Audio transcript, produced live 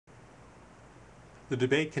The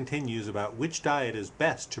debate continues about which diet is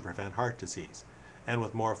best to prevent heart disease. And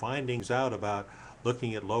with more findings out about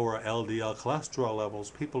looking at lower LDL cholesterol levels,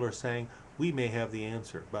 people are saying we may have the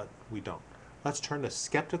answer, but we don't. Let's turn a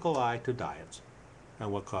skeptical eye to diets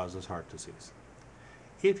and what causes heart disease.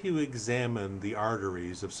 If you examine the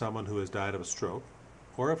arteries of someone who has died of a stroke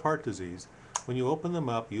or of heart disease, when you open them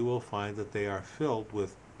up, you will find that they are filled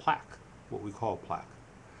with plaque, what we call plaque,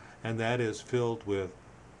 and that is filled with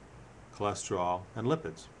cholesterol and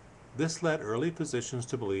lipids. This led early physicians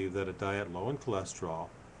to believe that a diet low in cholesterol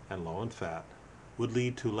and low in fat would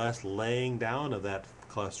lead to less laying down of that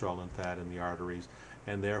cholesterol and fat in the arteries,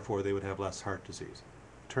 and therefore they would have less heart disease.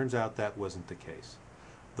 Turns out that wasn't the case.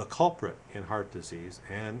 The culprit in heart disease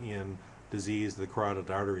and in disease of the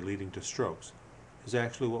carotid artery leading to strokes is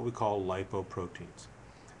actually what we call lipoproteins.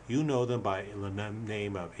 You know them by the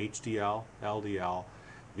name of HDL, LDL,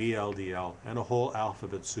 VLDL, and a whole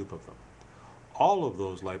alphabet soup of them. All of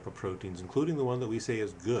those lipoproteins, including the one that we say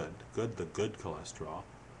is the good cholesterol,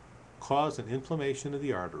 cause an inflammation of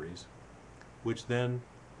the arteries, which then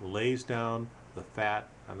lays down the fat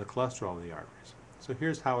and the cholesterol in the arteries. So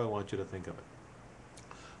here's how I want you to think of it.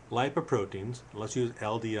 Lipoproteins, let's use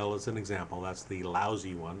LDL as an example, that's the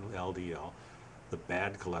lousy one, LDL, the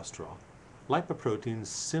bad cholesterol. Lipoproteins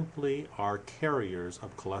simply are carriers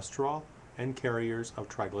of cholesterol and carriers of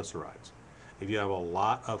triglycerides. If you have a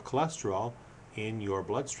lot of cholesterol in your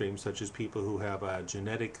bloodstream, such as people who have a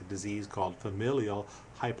genetic disease called familial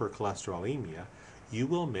hypercholesterolemia, you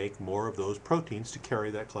will make more of those proteins to carry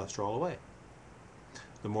that cholesterol away.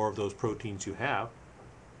 The more of those proteins you have,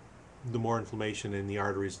 the more inflammation in the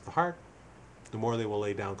arteries of the heart, the more they will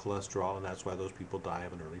lay down cholesterol, and that's why those people die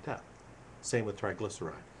of an early death. Same with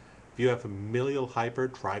triglyceride. If you have familial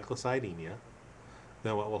hypertriglyceridemia,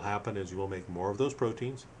 then what will happen is you will make more of those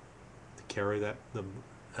proteins to carry the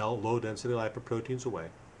low density lipoproteins away.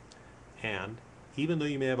 And even though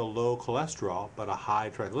you may have a low cholesterol but a high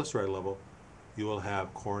triglyceride level, you will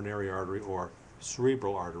have coronary artery or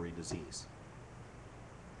cerebral artery disease.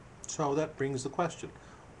 So that brings the question,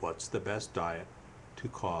 what's the best diet to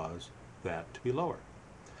cause that to be lower?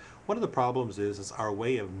 One of the problems is our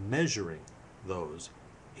way of measuring those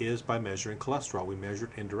is by measuring cholesterol. We measure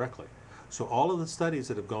it indirectly. So all of the studies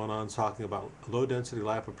that have gone on talking about low density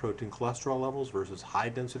lipoprotein cholesterol levels versus high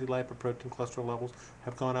density lipoprotein cholesterol levels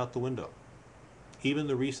have gone out the window. Even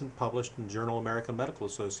the recent published in Journal American Medical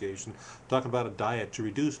Association talking about a diet to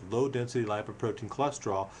reduce low density lipoprotein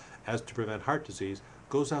cholesterol as to prevent heart disease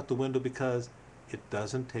goes out the window because it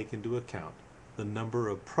doesn't take into account the number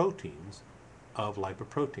of proteins of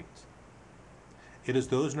lipoproteins. It is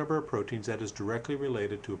those number of proteins that is directly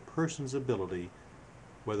related to a person's ability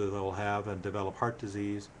whether they'll have and develop heart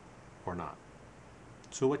disease or not.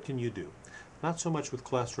 So what can you do? Not so much with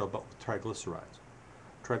cholesterol, but with triglycerides.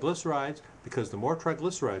 Triglycerides, because the more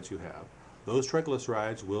triglycerides you have, those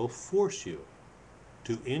triglycerides will force you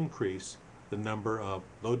to increase the number of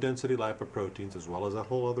low-density lipoproteins as well as that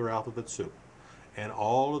whole other alphabet soup. And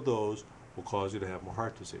all of those will cause you to have more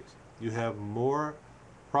heart disease. You have more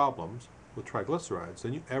problems with triglycerides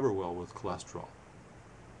than you ever will with cholesterol.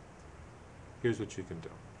 Here's what you can do.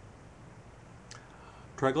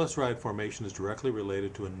 Triglyceride formation is directly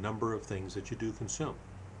related to a number of things that you do consume.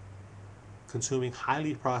 Consuming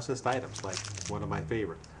highly processed items, like one of my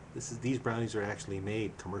favorites. These brownies are actually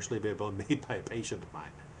made, commercially available, made by a patient of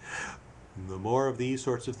mine. The more of these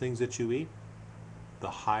sorts of things that you eat,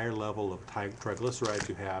 the higher level of triglycerides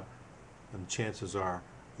you have, and chances are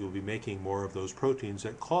you'll be making more of those proteins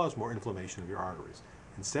that cause more inflammation of your arteries.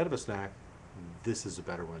 Instead of a snack, this is a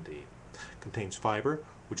better one to eat. Contains fiber,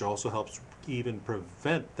 which also helps even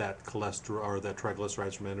prevent that cholesterol or that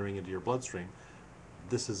triglycerides from entering into your bloodstream.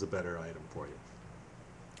 This is a better item for you.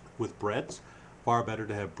 With breads, far better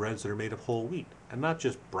to have breads that are made of whole wheat, and not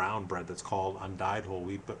just brown bread that's called undyed whole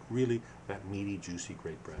wheat, but really that meaty, juicy,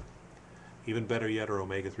 great bread. Even better yet are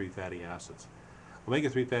omega-3 fatty acids.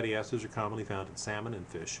 Omega-3 fatty acids are commonly found in salmon and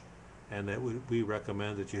fish, and that we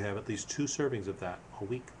recommend that you have at least 2 servings of that a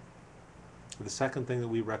week. The second thing that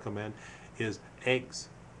we recommend is eggs.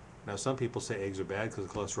 Now some people say eggs are bad because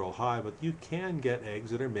of cholesterol high, but you can get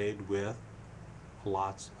eggs that are made with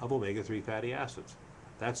lots of omega-3 fatty acids.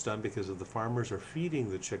 That's done because if the farmers are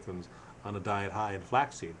feeding the chickens on a diet high in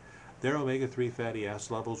flaxseed, their omega-3 fatty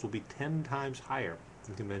acid levels will be 10 times higher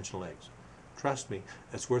than conventional eggs. Trust me,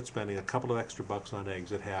 it's worth spending a couple of extra bucks on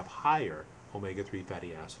eggs that have higher omega-3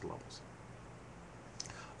 fatty acid levels.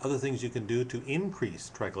 Other things you can do to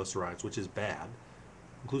increase triglycerides, which is bad,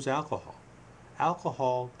 includes alcohol.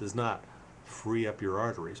 Alcohol does not free up your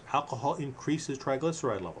arteries. Alcohol increases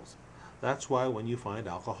triglyceride levels. That's why when you find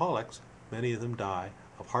alcoholics, many of them die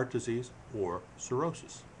of heart disease or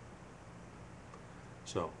cirrhosis.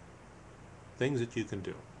 So, things that you can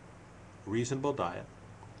do. Reasonable diet,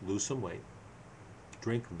 lose some weight,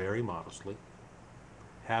 drink very modestly,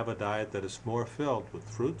 have a diet that is more filled with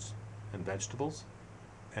fruits and vegetables,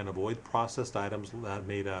 and avoid processed items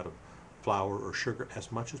made out of flour or sugar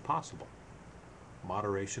as much as possible.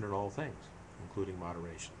 Moderation in all things, including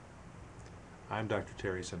moderation. I'm Dr.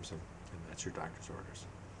 Terry Simpson, and that's your doctor's orders.